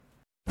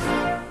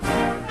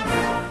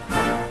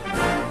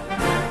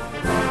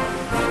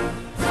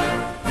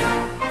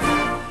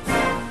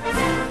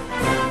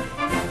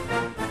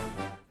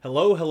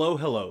Hello, hello,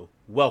 hello.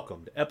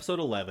 Welcome to episode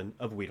 11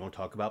 of We Don't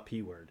Talk About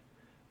P-Word.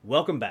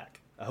 Welcome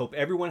back. I hope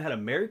everyone had a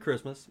Merry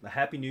Christmas, a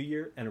Happy New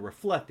Year, and a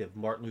reflective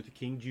Martin Luther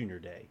King Jr.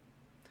 Day.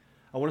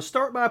 I want to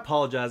start by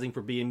apologizing for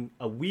being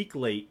a week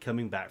late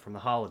coming back from the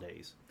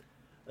holidays.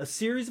 A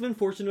series of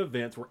unfortunate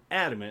events were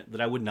adamant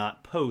that I would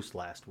not post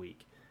last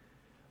week.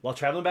 While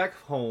traveling back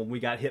home,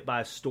 we got hit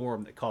by a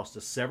storm that cost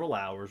us several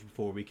hours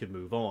before we could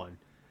move on.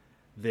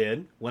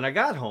 Then, when I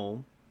got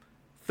home,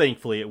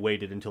 thankfully it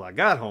waited until I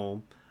got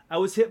home, I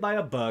was hit by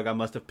a bug I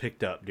must have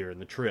picked up during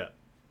the trip.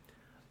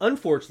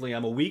 Unfortunately,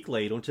 I'm a week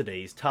late on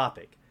today's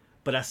topic,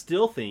 but I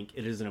still think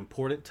it is an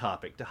important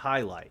topic to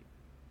highlight.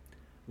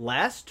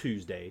 Last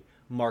Tuesday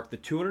marked the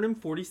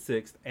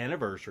 246th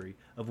anniversary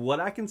of what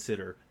I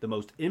consider the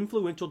most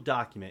influential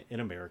document in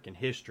American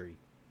history.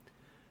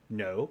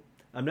 No,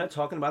 I'm not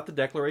talking about the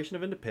Declaration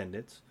of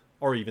Independence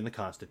or even the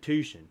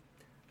Constitution.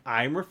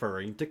 I am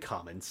referring to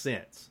Common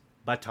Sense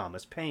by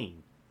Thomas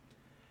Paine.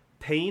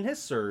 Paine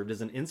has served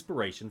as an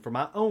inspiration for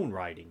my own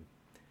writing.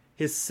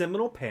 His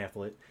seminal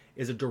pamphlet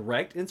is a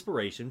direct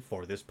inspiration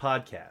for this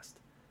podcast.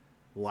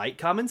 Like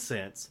Common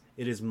Sense,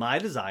 it is my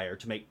desire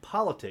to make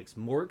politics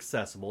more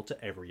accessible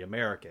to every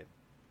American.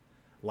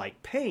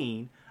 Like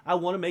Paine, I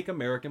want to make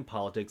American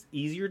politics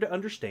easier to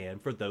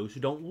understand for those who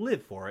don't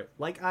live for it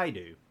like I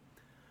do.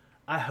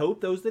 I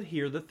hope those that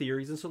hear the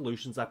theories and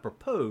solutions I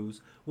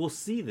propose will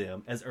see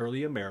them as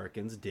early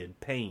Americans did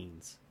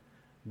Paine's.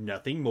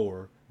 Nothing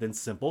more than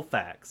simple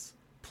facts,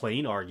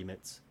 plain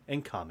arguments,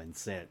 and common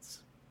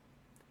sense.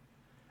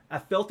 I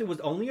felt it was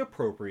only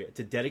appropriate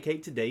to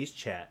dedicate today's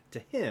chat to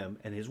him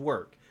and his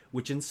work,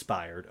 which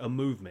inspired a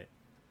movement.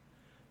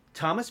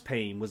 Thomas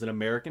Paine was an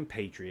American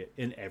patriot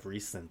in every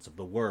sense of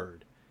the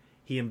word.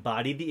 He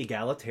embodied the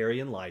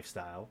egalitarian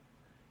lifestyle.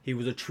 He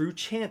was a true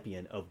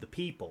champion of the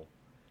people.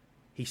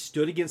 He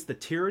stood against the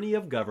tyranny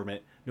of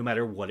government no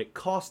matter what it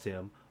cost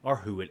him or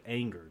who it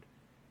angered.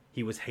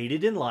 He was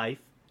hated in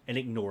life and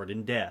ignored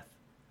in death,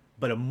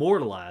 but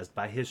immortalized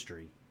by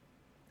history.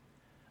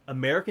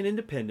 American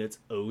independence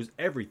owes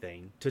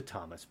everything to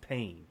Thomas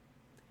Paine.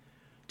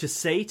 To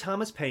say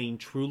Thomas Paine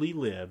truly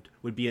lived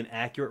would be an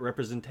accurate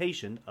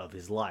representation of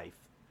his life.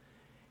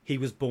 He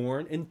was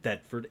born in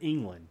Thetford,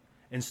 England,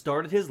 and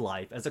started his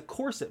life as a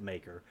corset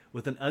maker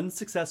with an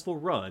unsuccessful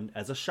run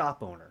as a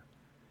shop owner.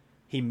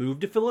 He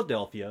moved to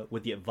Philadelphia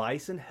with the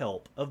advice and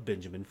help of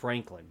Benjamin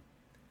Franklin.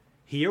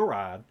 He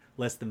arrived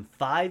less than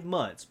 5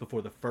 months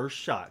before the first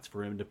shots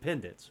for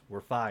independence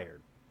were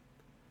fired.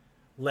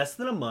 Less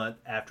than a month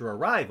after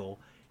arrival,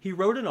 he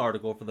wrote an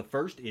article for the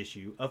first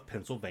issue of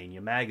Pennsylvania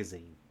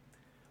Magazine.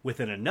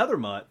 Within another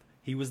month,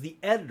 he was the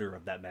editor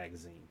of that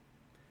magazine.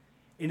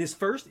 In his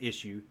first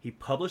issue, he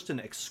published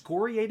an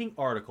excoriating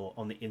article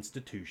on the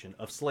institution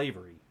of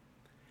slavery.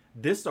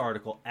 This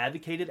article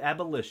advocated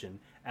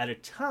abolition at a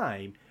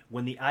time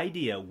when the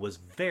idea was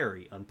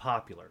very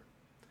unpopular.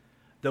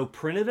 Though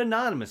printed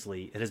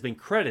anonymously, it has been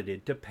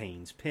credited to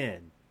Paine's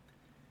pen.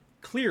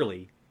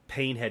 Clearly,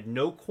 Paine had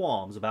no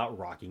qualms about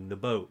rocking the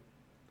boat.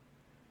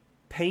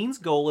 Paine's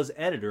goal as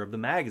editor of the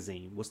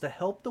magazine was to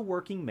help the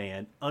working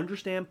man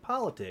understand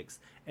politics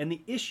and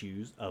the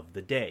issues of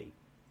the day.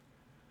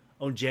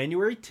 On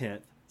January 10,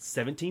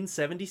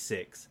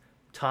 1776,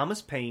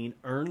 Thomas Paine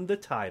earned the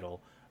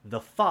title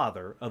the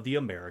Father of the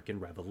American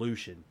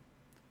Revolution.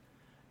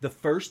 The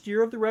first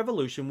year of the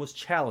Revolution was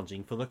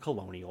challenging for the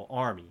colonial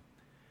army.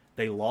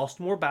 They lost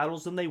more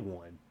battles than they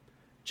won.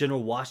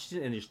 General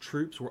Washington and his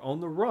troops were on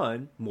the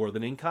run more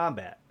than in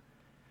combat.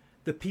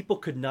 The people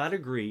could not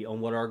agree on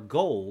what our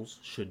goals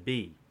should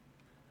be.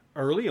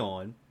 Early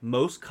on,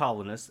 most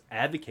colonists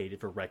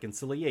advocated for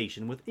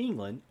reconciliation with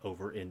England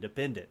over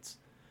independence.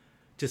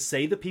 To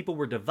say the people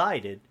were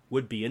divided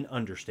would be an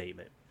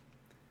understatement.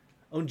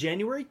 On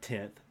January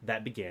 10th,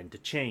 that began to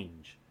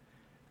change.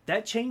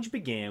 That change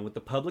began with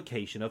the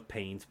publication of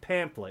Paine's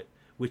pamphlet,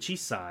 which he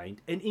signed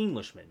an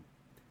Englishman.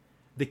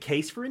 The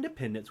case for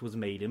independence was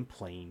made in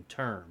plain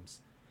terms.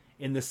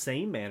 In the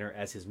same manner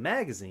as his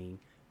magazine,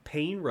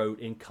 Paine wrote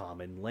in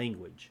common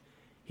language.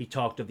 He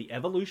talked of the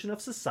evolution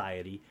of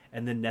society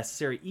and the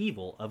necessary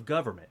evil of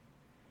government.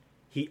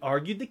 He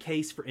argued the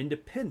case for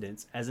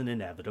independence as an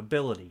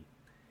inevitability.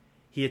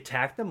 He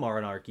attacked the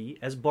monarchy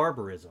as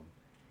barbarism.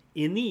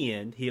 In the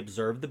end, he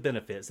observed the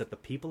benefits that the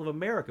people of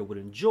America would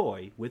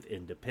enjoy with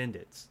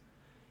independence.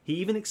 He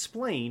even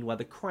explained why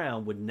the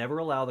Crown would never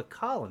allow the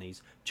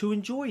colonies to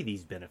enjoy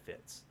these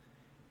benefits.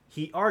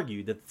 He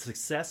argued that the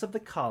success of the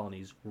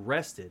colonies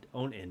rested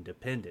on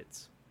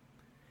independence.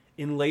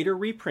 In later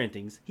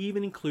reprintings, he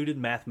even included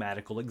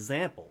mathematical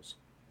examples.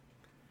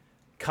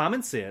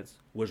 Common Sense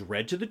was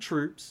read to the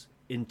troops,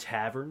 in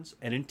taverns,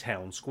 and in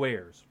town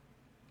squares.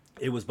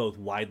 It was both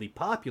widely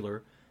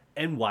popular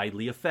and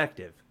widely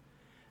effective.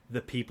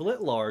 The people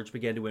at large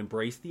began to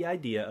embrace the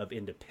idea of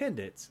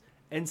independence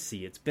and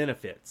see its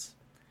benefits.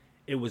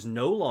 It was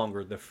no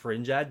longer the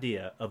fringe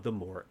idea of the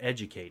more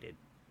educated.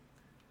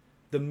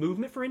 The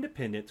movement for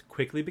independence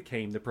quickly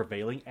became the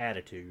prevailing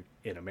attitude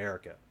in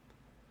America.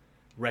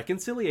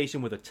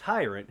 Reconciliation with a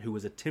tyrant who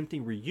was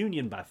attempting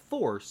reunion by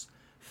force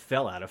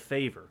fell out of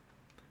favor.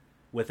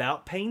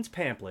 Without Paine's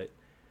pamphlet,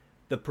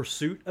 the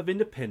pursuit of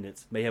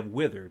independence may have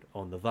withered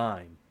on the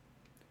vine.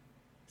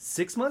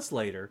 6 months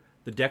later,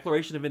 the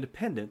Declaration of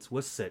Independence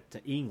was sent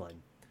to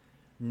England.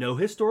 No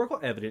historical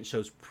evidence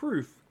shows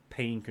proof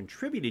Paine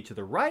contributed to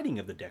the writing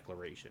of the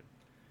Declaration.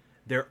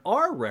 There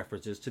are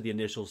references to the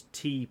initials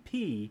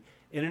TP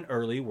in an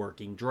early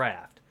working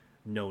draft,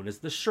 known as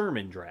the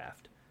Sherman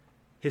Draft.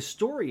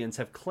 Historians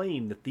have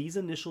claimed that these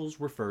initials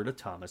refer to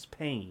Thomas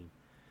Paine.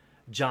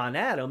 John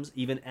Adams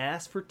even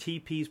asked for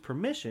TP's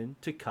permission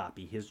to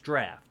copy his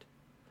draft.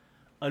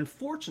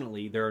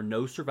 Unfortunately, there are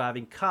no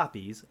surviving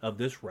copies of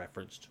this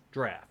referenced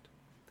draft.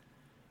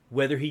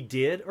 Whether he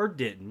did or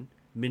didn't,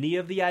 many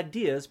of the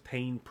ideas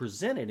Paine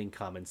presented in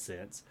Common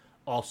Sense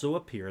also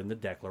appear in the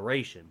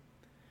Declaration.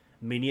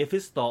 Many of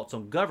his thoughts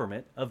on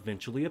government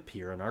eventually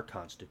appear in our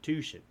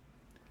Constitution.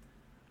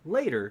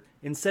 Later,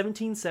 in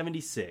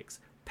 1776,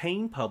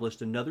 Paine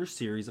published another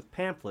series of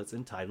pamphlets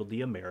entitled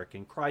The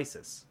American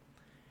Crisis.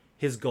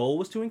 His goal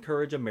was to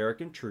encourage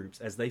American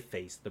troops as they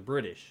faced the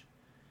British.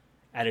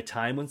 At a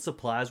time when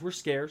supplies were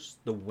scarce,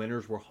 the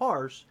winters were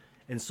harsh,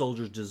 and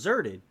soldiers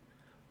deserted,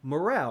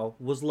 morale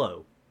was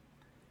low.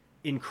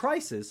 In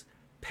Crisis,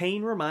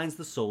 Paine reminds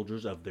the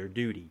soldiers of their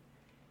duty.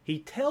 He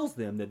tells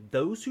them that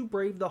those who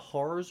brave the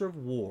horrors of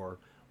war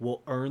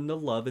will earn the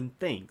love and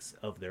thanks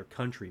of their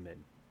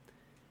countrymen.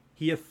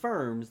 He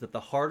affirms that the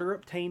harder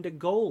obtained a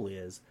goal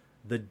is,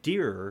 the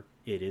dearer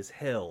it is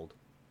held.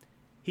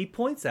 He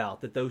points out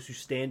that those who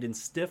stand in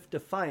stiff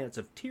defiance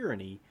of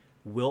tyranny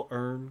will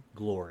earn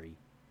glory.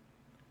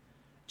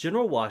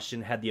 General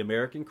Washington had the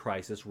American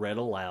Crisis read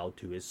aloud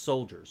to his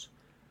soldiers.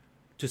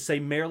 To say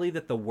merely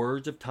that the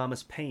words of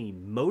Thomas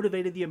Paine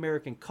motivated the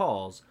American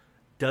cause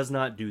does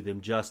not do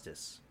them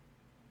justice.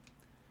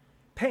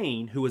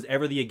 Paine, who was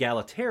ever the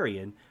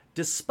egalitarian,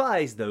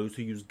 despised those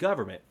who used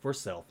government for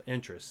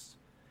self-interest.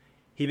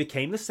 He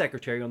became the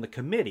secretary on the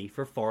Committee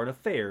for Foreign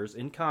Affairs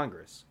in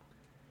Congress.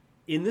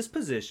 In this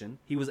position,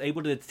 he was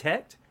able to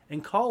detect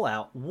and call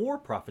out war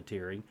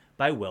profiteering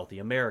by wealthy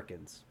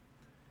Americans.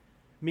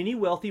 Many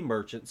wealthy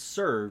merchants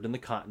served in the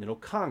Continental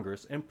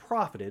Congress and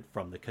profited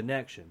from the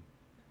connection.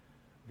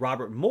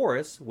 Robert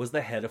Morris was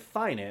the head of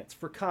finance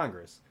for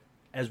Congress,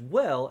 as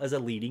well as a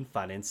leading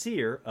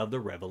financier of the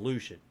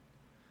Revolution.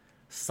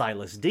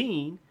 Silas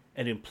Deane,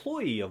 an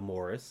employee of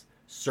Morris,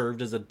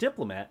 served as a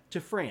diplomat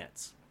to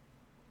France.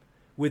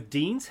 With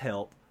Deane's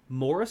help,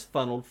 Morris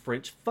funneled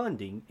French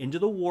funding into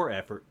the war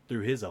effort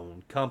through his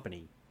own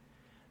company.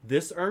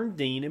 This earned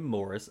Deane and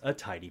Morris a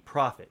tidy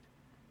profit.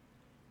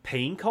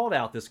 Paine called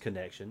out this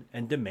connection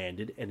and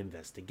demanded an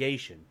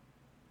investigation.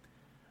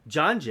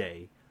 John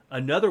Jay,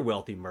 another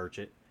wealthy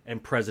merchant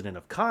and president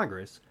of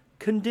Congress,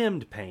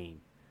 condemned Paine.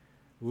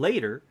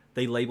 Later,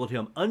 they labeled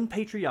him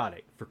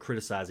unpatriotic for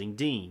criticizing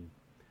Deane.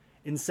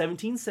 In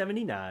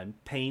 1779,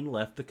 Paine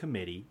left the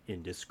committee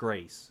in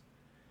disgrace.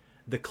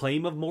 The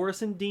claim of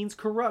Morris and Deane's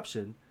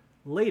corruption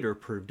later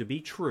proved to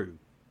be true.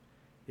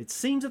 It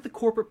seems that the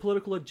corporate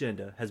political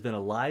agenda has been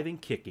alive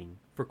and kicking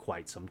for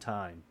quite some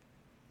time.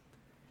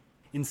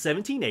 In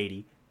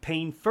 1780,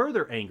 Paine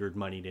further angered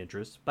moneyed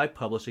interests by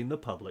publishing The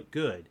Public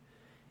Good.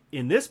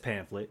 In this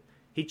pamphlet,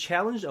 he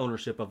challenged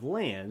ownership of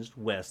lands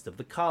west of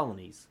the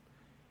colonies.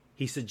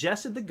 He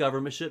suggested the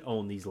government should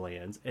own these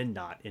lands and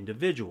not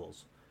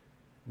individuals.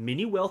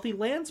 Many wealthy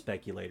land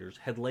speculators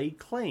had laid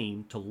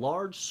claim to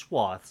large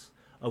swaths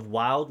of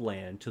wild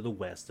land to the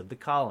west of the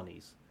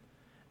colonies.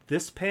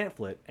 This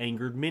pamphlet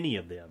angered many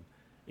of them,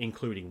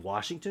 including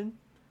Washington,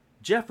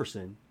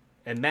 Jefferson,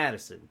 and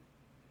Madison.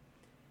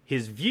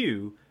 His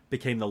view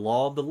became the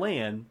law of the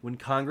land when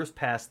Congress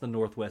passed the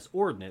Northwest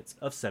Ordinance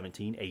of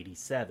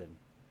 1787.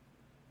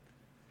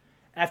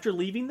 After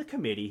leaving the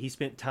committee, he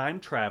spent time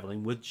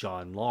traveling with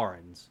John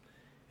Laurens.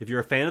 If you're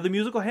a fan of the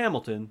musical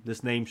Hamilton,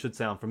 this name should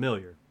sound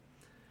familiar.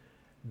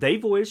 They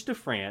voyaged to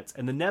France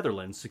and the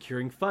Netherlands,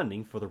 securing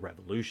funding for the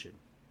Revolution.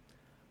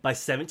 By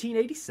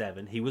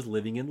 1787, he was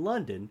living in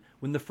London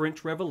when the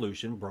French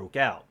Revolution broke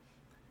out.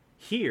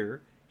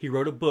 Here, he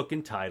wrote a book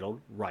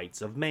entitled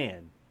Rights of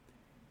Man.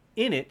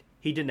 In it,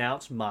 he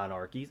denounced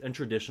monarchies and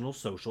traditional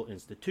social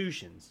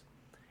institutions.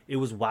 It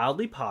was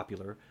wildly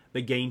popular,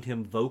 but gained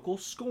him vocal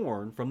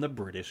scorn from the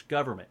British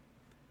government.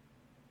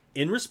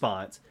 In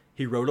response,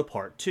 he wrote a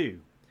part 2.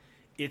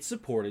 It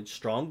supported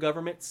strong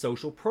government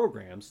social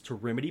programs to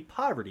remedy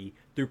poverty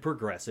through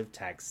progressive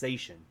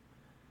taxation.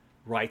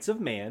 Rights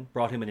of Man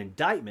brought him an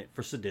indictment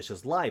for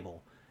seditious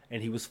libel,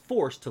 and he was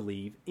forced to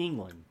leave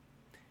England.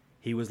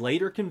 He was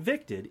later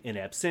convicted in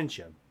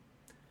absentia.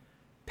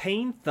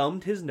 Paine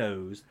thumbed his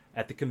nose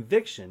at the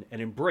conviction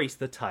and embraced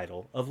the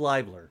title of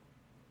libeler.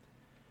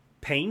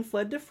 Paine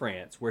fled to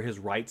France, where his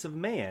rights of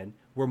man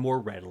were more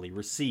readily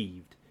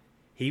received.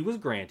 He was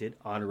granted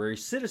honorary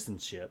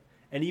citizenship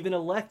and even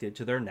elected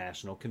to their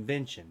national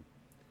convention.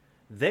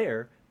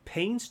 There,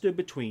 Paine stood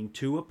between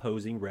two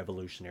opposing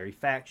revolutionary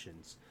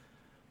factions.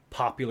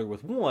 Popular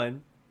with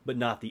one, but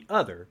not the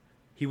other,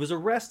 he was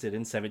arrested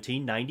in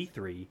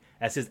 1793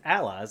 as his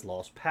allies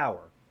lost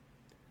power.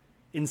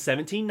 In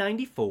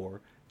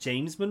 1794,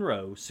 James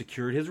Monroe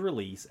secured his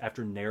release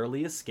after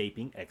narrowly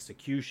escaping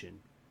execution.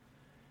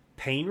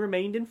 Paine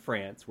remained in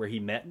France where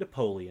he met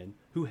Napoleon,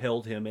 who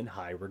held him in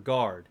high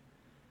regard.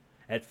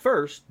 At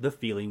first, the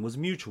feeling was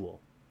mutual.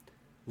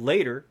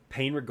 Later,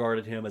 Paine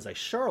regarded him as a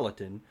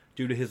charlatan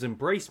due to his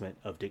embracement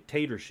of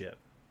dictatorship.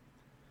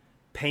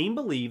 Paine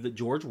believed that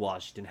George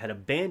Washington had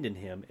abandoned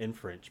him in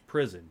French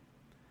prison.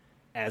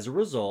 As a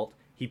result,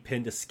 he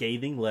penned a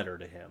scathing letter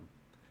to him.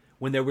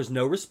 When there was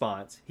no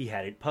response, he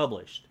had it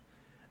published.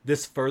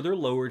 This further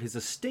lowered his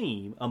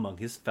esteem among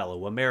his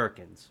fellow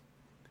Americans.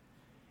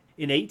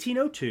 In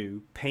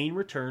 1802, Paine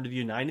returned to the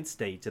United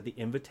States at the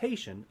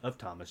invitation of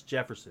Thomas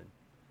Jefferson.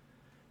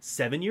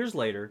 7 years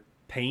later,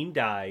 Paine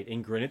died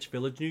in Greenwich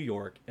Village, New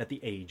York, at the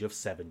age of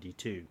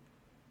 72.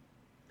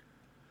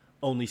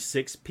 Only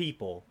 6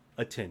 people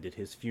attended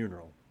his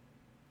funeral.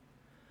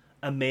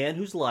 A man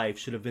whose life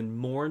should have been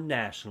mourned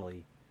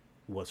nationally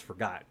was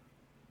forgotten.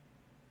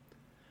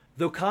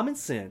 Though common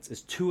sense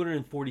is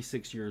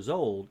 246 years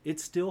old, it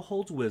still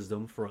holds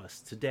wisdom for us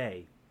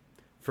today.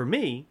 For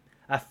me,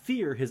 I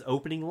fear his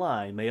opening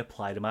line may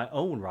apply to my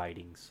own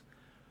writings.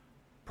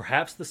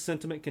 Perhaps the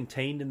sentiment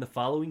contained in the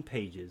following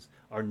pages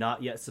are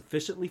not yet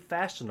sufficiently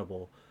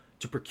fashionable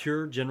to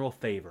procure general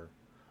favor.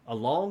 A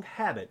long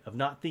habit of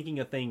not thinking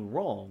a thing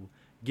wrong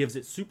gives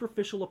it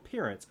superficial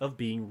appearance of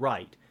being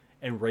right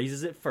and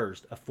raises at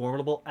first a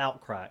formidable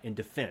outcry in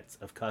defense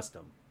of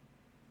custom.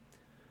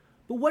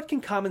 But what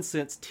can common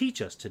sense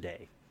teach us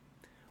today?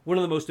 One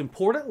of the most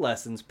important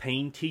lessons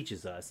Paine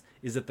teaches us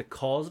is that the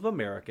cause of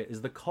America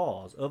is the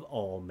cause of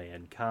all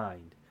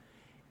mankind.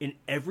 In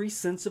every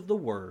sense of the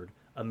word,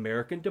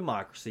 American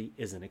democracy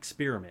is an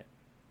experiment.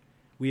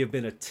 We have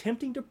been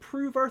attempting to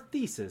prove our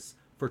thesis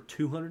for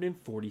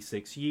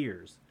 246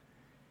 years.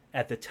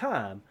 At the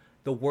time,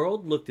 the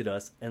world looked at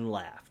us and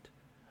laughed.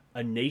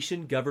 A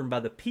nation governed by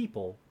the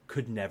people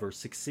could never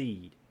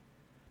succeed.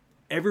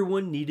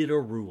 Everyone needed a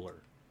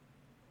ruler.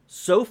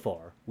 So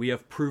far, we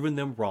have proven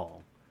them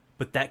wrong,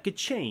 but that could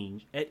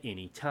change at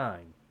any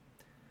time.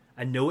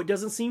 I know it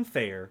doesn't seem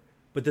fair,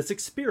 but this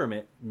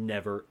experiment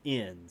never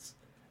ends.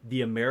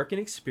 The American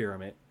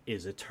experiment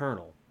is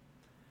eternal.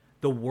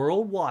 The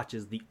world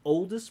watches the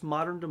oldest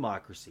modern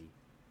democracy.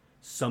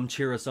 Some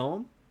cheer us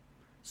on,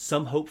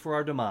 some hope for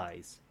our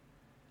demise.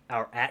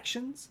 Our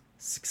actions,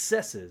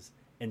 successes,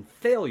 and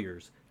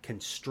failures can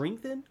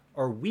strengthen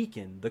or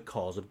weaken the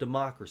cause of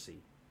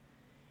democracy.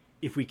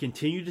 If we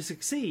continue to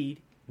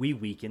succeed, we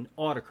weaken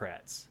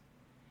autocrats.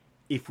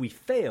 If we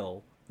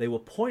fail, they will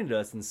point at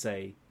us and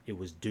say, it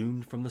was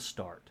doomed from the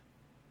start.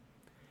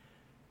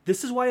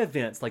 This is why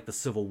events like the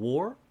Civil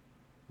War,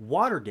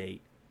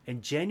 Watergate,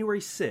 and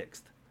January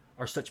 6th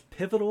are such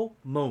pivotal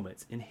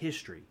moments in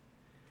history.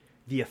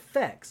 The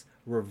effects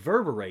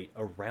reverberate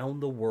around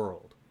the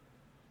world.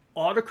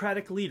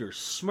 Autocratic leaders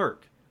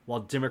smirk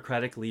while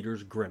democratic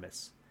leaders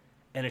grimace.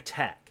 An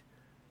attack,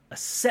 a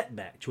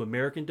setback to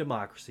American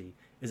democracy,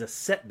 is a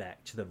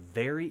setback to the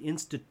very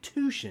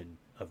institution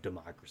of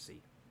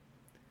democracy.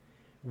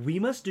 We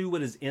must do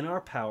what is in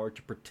our power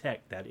to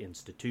protect that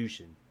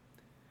institution.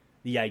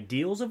 The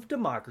ideals of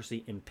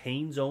democracy, in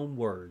Paine's own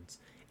words,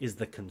 is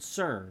the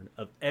concern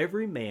of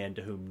every man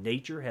to whom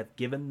nature hath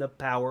given the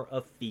power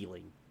of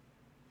feeling.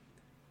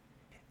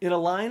 In a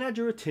line I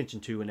drew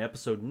attention to in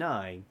episode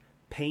 9,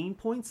 Paine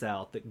points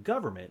out that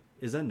government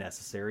is a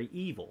necessary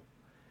evil.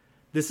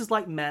 This is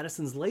like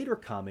Madison's later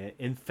comment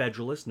in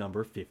Federalist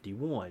number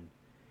 51.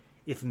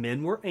 If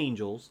men were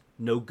angels,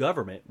 no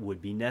government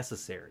would be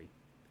necessary.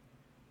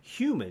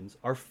 Humans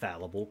are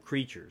fallible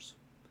creatures.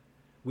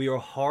 We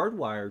are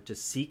hardwired to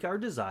seek our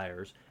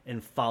desires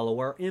and follow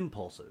our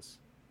impulses.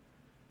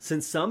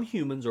 Since some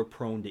humans are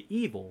prone to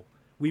evil,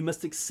 we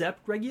must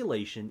accept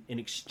regulation in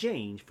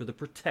exchange for the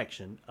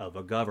protection of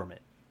a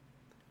government.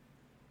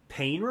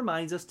 Paine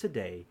reminds us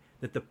today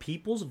that the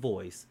people's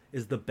voice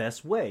is the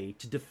best way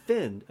to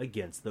defend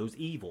against those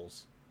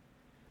evils.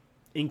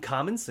 In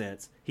common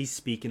sense, he's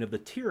speaking of the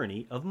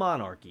tyranny of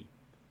monarchy.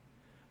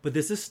 But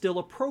this is still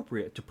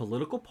appropriate to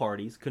political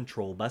parties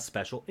controlled by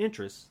special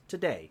interests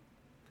today.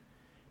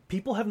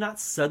 People have not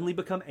suddenly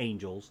become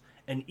angels,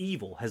 and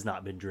evil has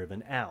not been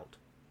driven out.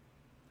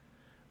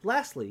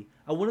 Lastly,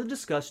 I want to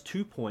discuss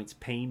 2 points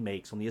Paine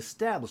makes on the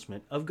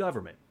establishment of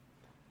government.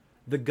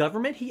 The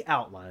government he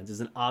outlines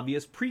is an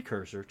obvious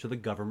precursor to the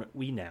government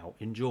we now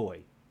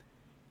enjoy.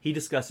 He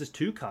discusses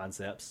 2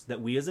 concepts that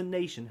we as a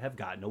nation have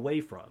gotten away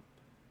from.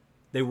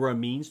 They were a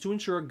means to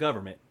ensure a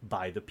government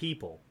by the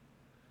people.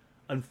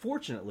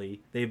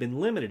 Unfortunately, they have been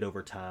limited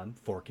over time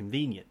for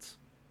convenience.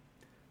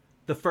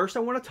 The first I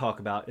want to talk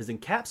about is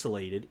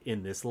encapsulated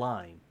in this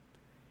line.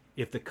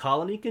 If the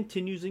colony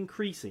continues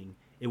increasing,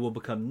 it will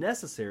become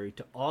necessary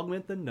to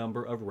augment the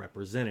number of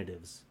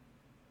representatives.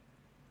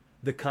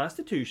 The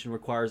Constitution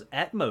requires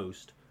at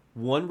most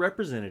 1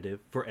 representative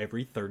for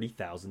every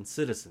 30,000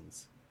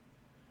 citizens.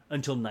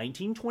 Until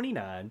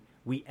 1929,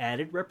 we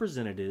added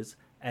representatives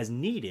as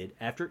needed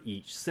after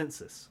each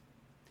census.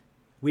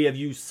 We have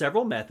used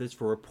several methods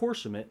for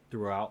apportionment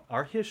throughout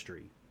our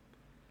history.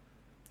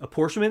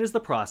 Apportionment is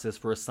the process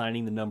for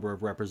assigning the number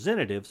of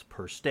representatives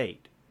per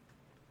state.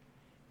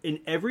 In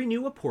every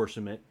new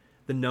apportionment,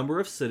 the number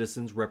of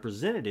citizens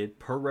represented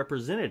per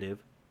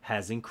representative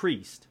has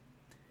increased.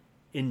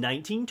 In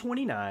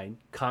 1929,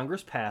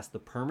 Congress passed the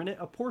Permanent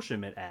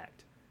Apportionment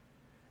Act.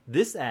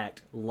 This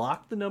act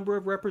locked the number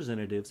of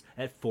representatives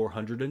at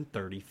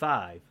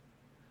 435,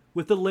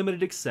 with a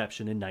limited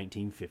exception in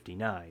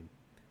 1959.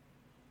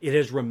 It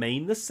has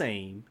remained the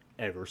same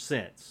ever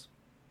since.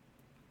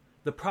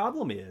 The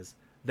problem is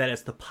that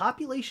as the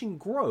population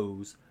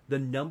grows, the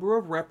number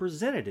of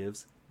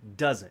representatives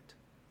doesn't.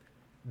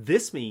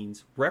 This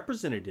means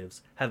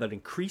representatives have an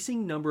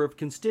increasing number of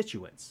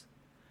constituents.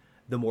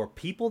 The more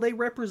people they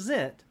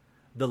represent,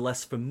 the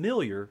less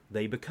familiar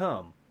they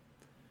become.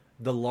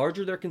 The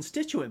larger their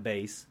constituent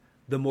base,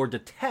 the more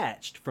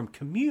detached from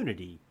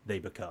community they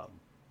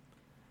become.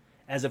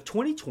 As of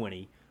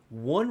 2020,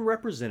 one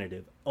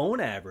representative,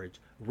 on average,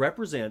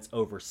 represents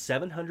over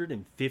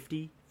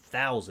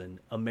 750,000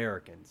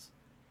 Americans.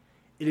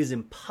 It is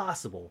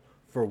impossible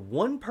for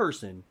one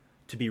person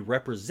to be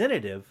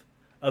representative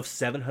of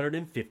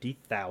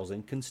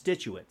 750,000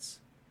 constituents.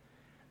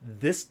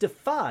 This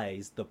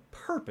defies the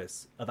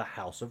purpose of a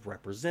House of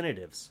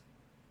Representatives.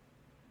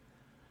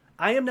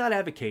 I am not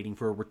advocating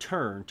for a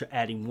return to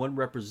adding one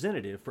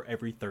representative for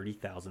every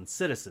 30,000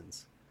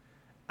 citizens.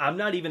 I'm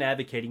not even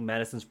advocating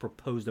Madison's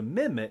proposed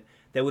amendment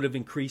that would have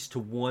increased to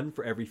one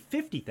for every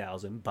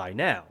 50,000 by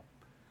now.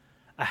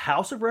 A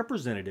House of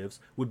Representatives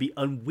would be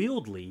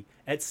unwieldy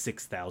at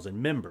 6,000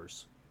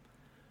 members.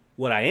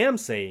 What I am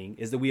saying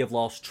is that we have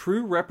lost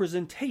true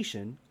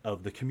representation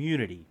of the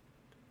community.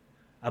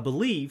 I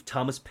believe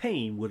Thomas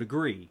Paine would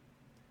agree.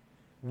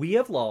 We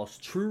have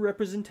lost true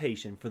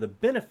representation for the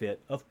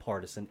benefit of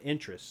partisan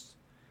interests.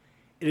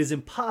 It is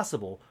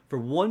impossible for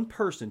one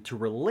person to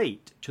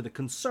relate to the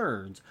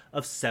concerns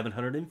of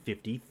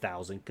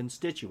 750,000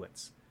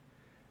 constituents.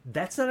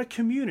 That's not a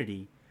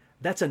community,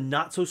 that's a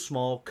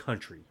not-so-small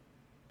country.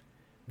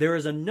 There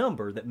is a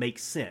number that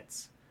makes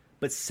sense,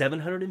 but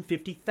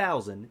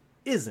 750,000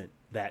 isn't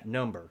that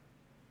number.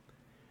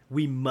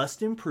 We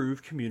must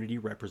improve community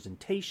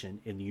representation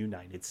in the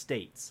United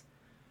States.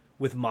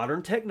 With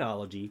modern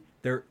technology,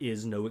 there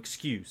is no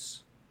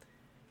excuse.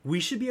 We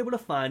should be able to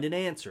find an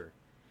answer.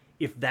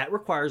 If that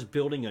requires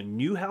building a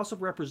new House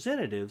of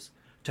Representatives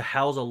to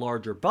house a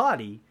larger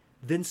body,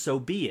 then so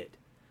be it.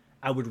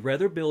 I would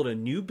rather build a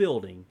new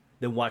building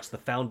than watch the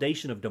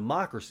foundation of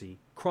democracy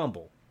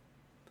crumble.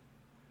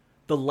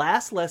 The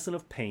last lesson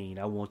of Paine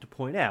I want to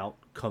point out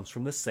comes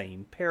from the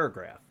same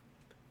paragraph.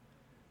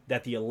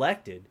 That the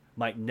elected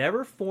might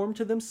never form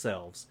to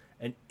themselves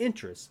an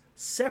interest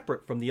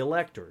separate from the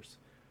electors.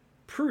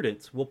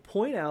 Prudence will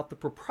point out the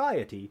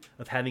propriety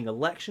of having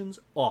elections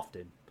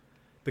often,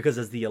 because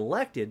as the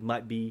elected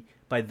might be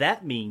by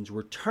that means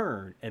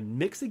return and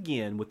mix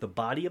again with the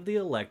body of the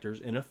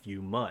electors in a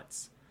few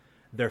months.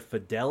 Their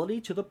fidelity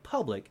to the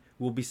public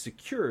will be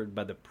secured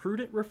by the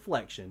prudent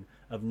reflection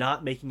of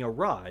not making a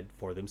rod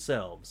for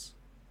themselves.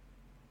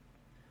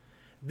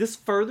 This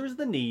furthers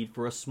the need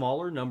for a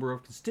smaller number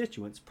of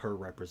constituents per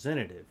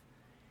representative.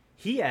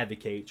 He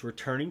advocates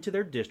returning to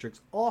their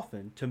districts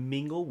often to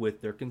mingle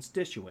with their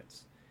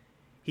constituents.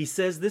 He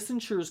says this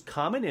ensures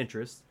common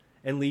interests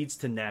and leads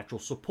to natural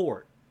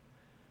support.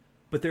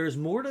 But there is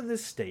more to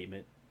this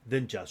statement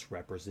than just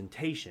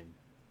representation.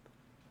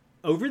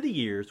 Over the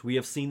years, we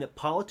have seen that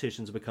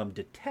politicians become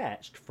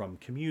detached from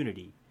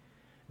community.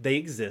 They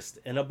exist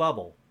in a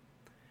bubble.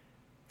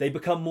 They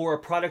become more a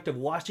product of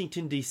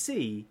Washington,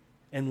 D.C.,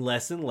 and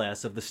less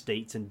of the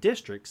states and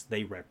districts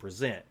they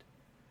represent.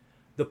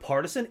 The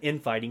partisan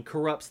infighting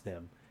corrupts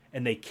them,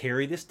 and they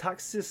carry this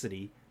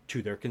toxicity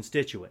to their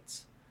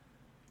constituents.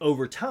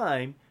 Over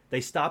time,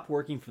 they stop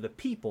working for the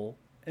people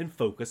and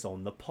focus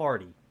on the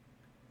party.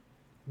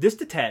 This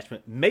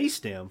detachment may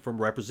stem from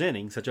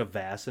representing such a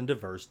vast and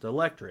diverse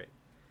electorate.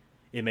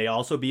 It may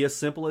also be as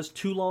simple as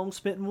too long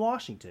spent in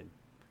Washington.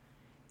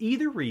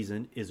 Either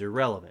reason is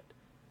irrelevant.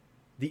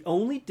 The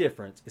only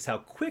difference is how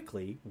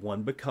quickly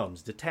one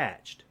becomes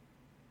detached.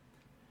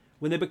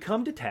 When they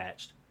become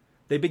detached,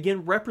 they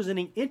begin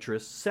representing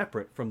interests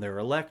separate from their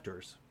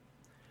electors.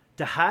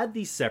 To hide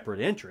these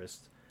separate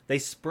interests, they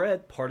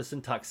spread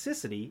partisan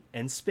toxicity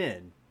and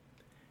spin.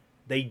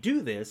 They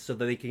do this so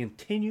that they can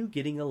continue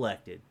getting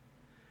elected.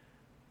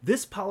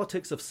 This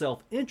politics of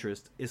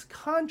self-interest is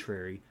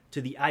contrary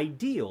to the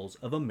ideals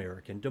of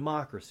American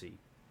democracy.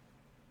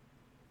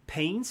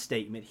 Paine's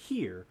statement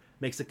here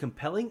makes a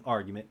compelling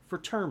argument for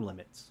term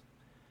limits.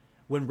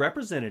 When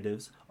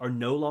representatives are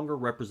no longer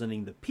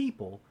representing the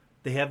people,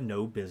 they have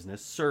no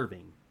business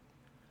serving.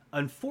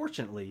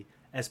 Unfortunately,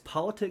 as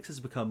politics has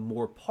become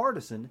more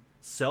partisan,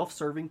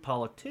 self-serving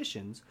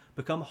politicians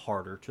become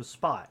harder to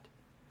spot.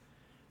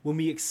 When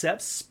we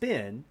accept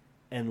spin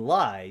and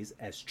lies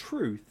as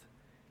truth,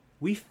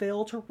 we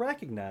fail to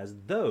recognize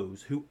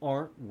those who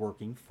aren't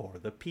working for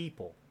the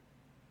people.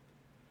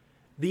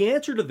 The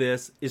answer to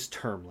this is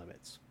term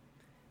limits.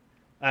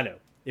 I know,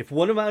 if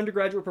one of my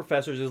undergraduate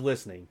professors is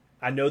listening,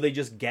 I know they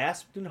just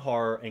gasped in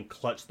horror and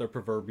clutched their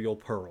proverbial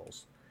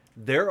pearls.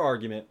 Their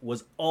argument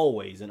was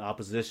always in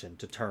opposition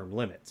to term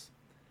limits.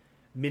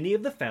 Many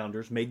of the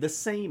founders made the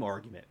same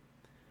argument.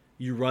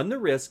 You run the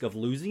risk of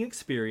losing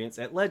experience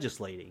at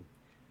legislating.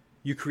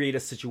 You create a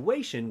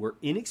situation where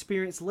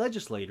inexperienced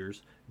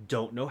legislators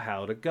don't know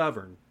how to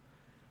govern.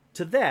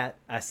 To that,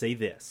 I say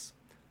this.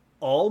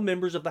 All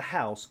members of the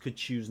House could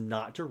choose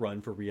not to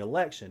run for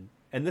re-election,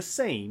 and the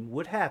same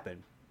would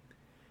happen.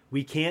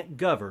 We can't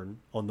govern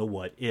on the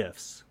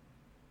what-ifs.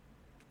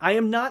 I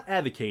am not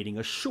advocating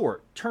a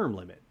short term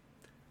limit.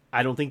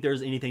 I don't think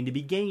there's anything to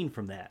be gained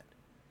from that.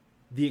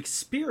 The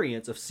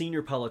experience of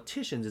senior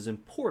politicians is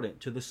important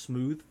to the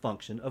smooth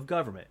function of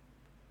government.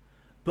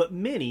 But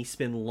many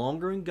spend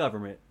longer in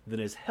government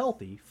than is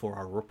healthy for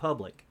our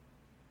republic.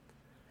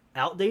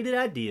 Outdated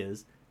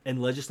ideas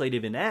and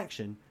legislative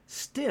inaction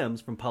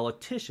stems from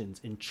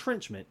politicians'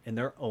 entrenchment in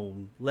their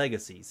own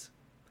legacies.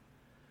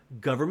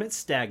 Government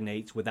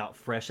stagnates without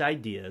fresh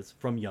ideas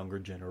from younger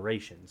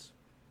generations.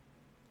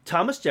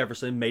 Thomas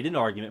Jefferson made an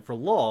argument for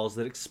laws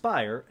that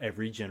expire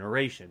every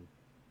generation.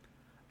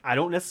 I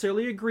don't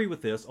necessarily agree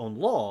with this on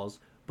laws,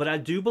 but I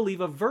do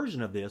believe a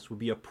version of this would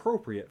be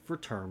appropriate for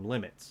term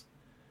limits.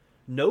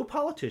 No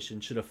politician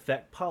should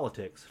affect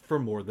politics for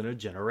more than a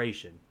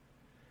generation.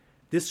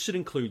 This should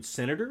include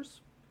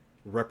senators,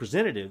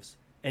 representatives,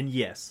 and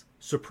yes,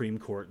 Supreme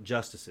Court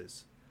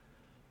justices.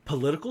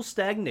 Political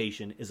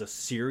stagnation is a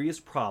serious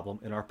problem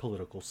in our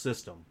political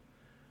system.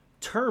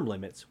 Term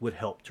limits would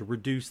help to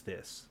reduce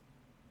this.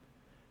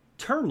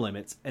 Term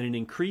limits and an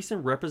increase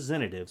in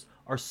representatives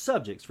are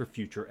subjects for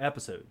future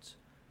episodes.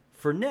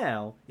 For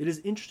now, it is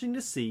interesting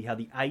to see how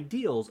the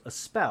ideals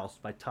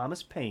espoused by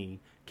Thomas Paine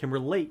can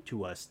relate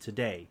to us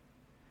today.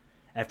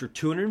 After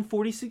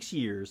 246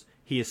 years,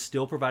 he is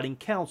still providing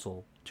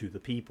counsel to the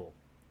people.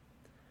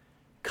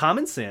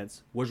 Common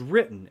Sense was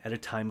written at a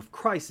time of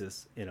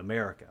crisis in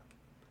America.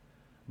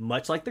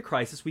 Much like the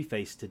crisis we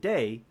face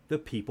today, the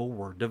people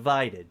were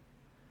divided.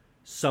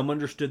 Some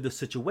understood the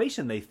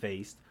situation they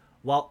faced,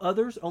 while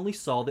others only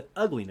saw the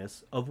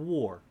ugliness of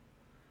war.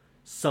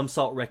 Some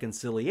sought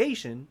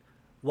reconciliation,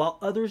 while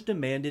others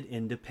demanded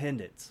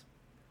independence.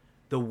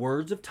 The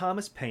words of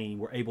Thomas Paine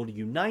were able to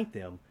unite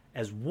them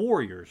as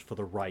warriors for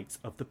the rights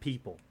of the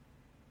people.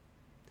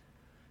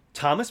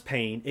 Thomas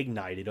Paine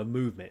ignited a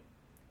movement.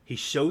 He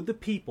showed the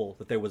people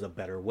that there was a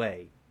better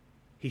way.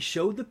 He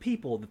showed the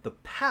people that the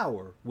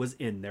power was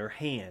in their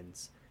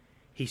hands.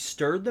 He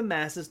stirred the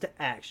masses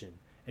to action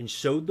and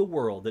showed the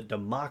world that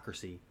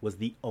democracy was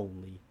the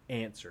only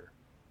answer.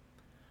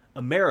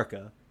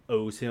 America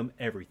owes him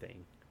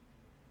everything.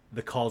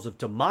 The cause of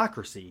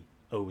democracy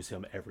owes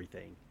him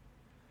everything.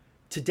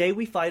 Today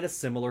we fight a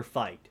similar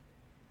fight.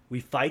 We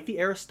fight the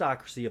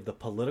aristocracy of the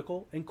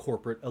political and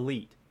corporate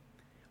elite.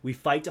 We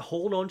fight to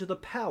hold on to the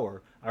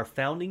power our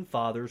founding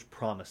fathers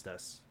promised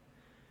us.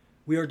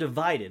 We are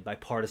divided by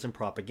partisan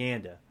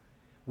propaganda.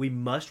 We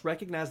must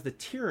recognize the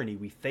tyranny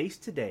we face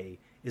today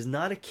is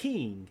not a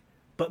king,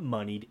 but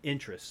moneyed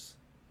interests.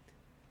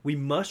 We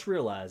must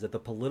realize that the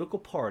political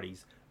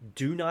parties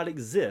do not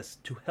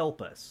exist to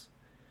help us.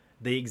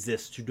 They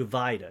exist to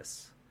divide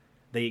us.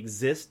 They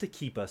exist to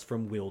keep us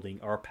from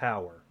wielding our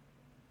power.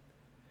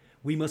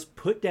 We must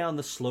put down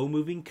the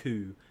slow-moving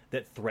coup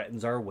that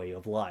threatens our way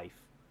of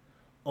life.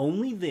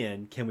 Only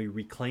then can we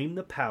reclaim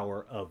the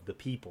power of the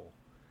people.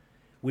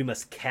 We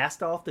must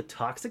cast off the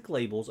toxic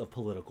labels of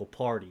political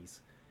parties.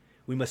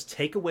 We must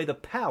take away the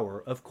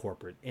power of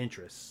corporate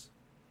interests.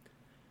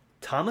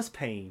 Thomas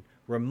Paine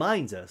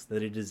reminds us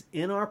that it is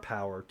in our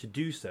power to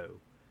do so.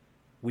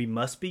 We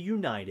must be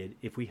united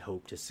if we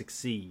hope to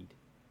succeed.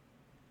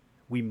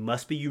 We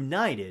must be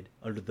united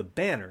under the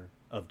banner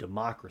of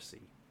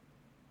democracy.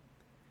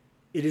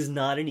 It is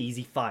not an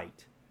easy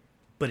fight,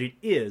 but it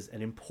is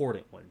an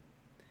important one.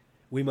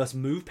 We must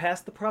move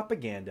past the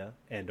propaganda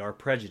and our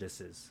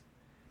prejudices.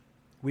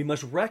 We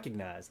must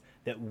recognize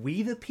that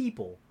we the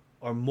people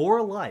are more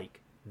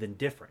alike than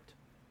different.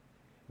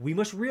 We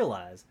must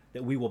realize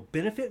that we will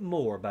benefit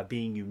more by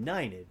being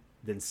united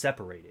than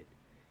separated.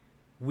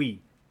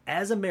 We,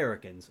 as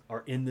Americans,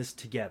 are in this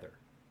together.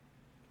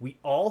 We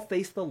all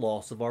face the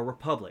loss of our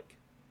republic.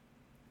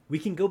 We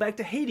can go back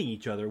to hating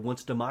each other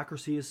once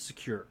democracy is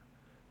secure.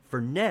 For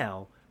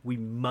now, we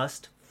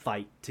must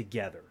fight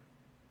together.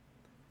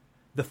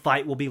 The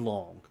fight will be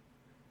long.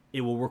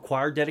 It will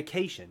require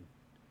dedication.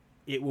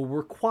 It will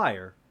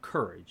require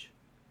courage.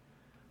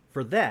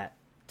 For that,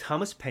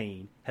 Thomas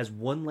Paine has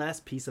one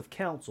last piece of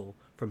counsel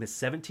from his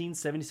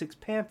 1776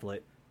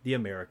 pamphlet, The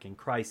American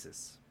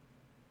Crisis.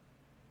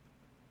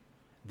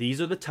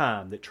 These are the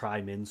time that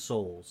try men's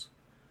souls.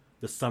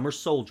 The summer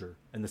soldier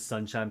and the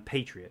sunshine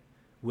patriot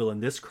will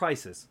in this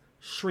crisis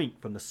shrink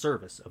from the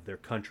service of their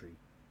country.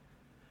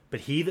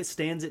 But he that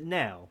stands it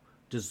now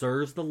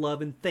deserves the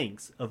love and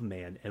thanks of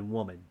man and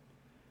woman.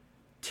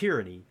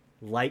 Tyranny,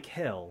 like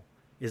hell,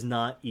 is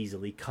not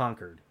easily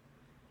conquered.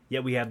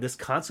 Yet we have this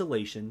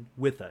consolation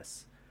with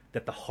us,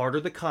 that the harder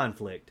the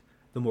conflict,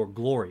 the more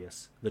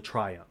glorious the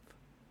triumph.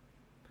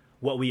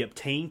 What we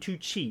obtain too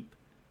cheap,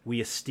 we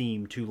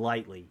esteem too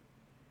lightly.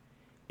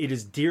 It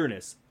is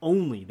dearness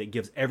only that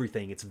gives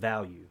everything its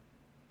value.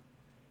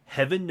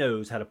 Heaven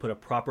knows how to put a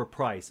proper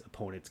price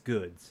upon its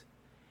goods,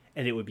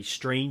 and it would be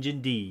strange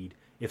indeed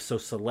if so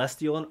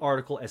celestial an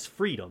article as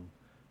freedom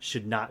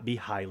should not be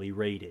highly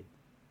rated.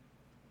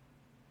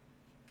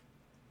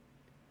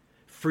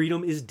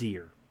 Freedom is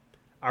dear.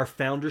 Our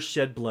founders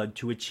shed blood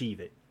to achieve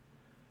it.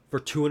 For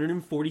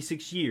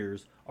 246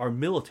 years, our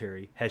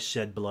military has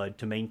shed blood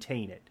to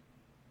maintain it.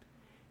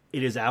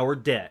 It is our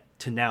debt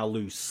to now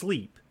lose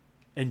sleep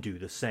and do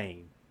the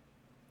same.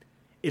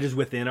 It is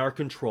within our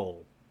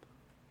control.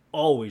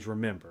 Always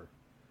remember,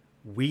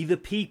 we the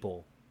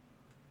people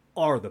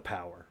are the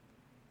power.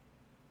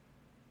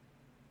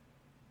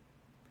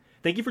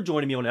 Thank you for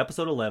joining me on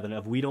episode 11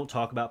 of We Don't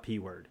Talk About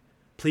P-Word.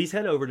 Please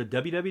head over to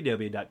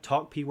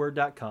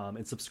www.talkpword.com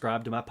and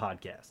subscribe to my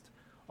podcast.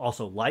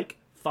 Also like,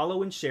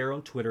 follow, and share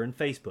on Twitter and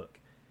Facebook.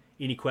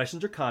 Any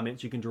questions or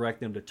comments, you can direct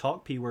them to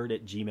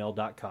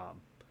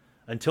talkpword@gmail.com.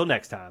 Until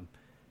next time,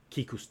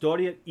 qui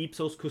custodiet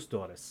ipsos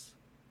custodis,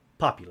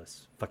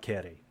 populus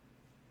facere.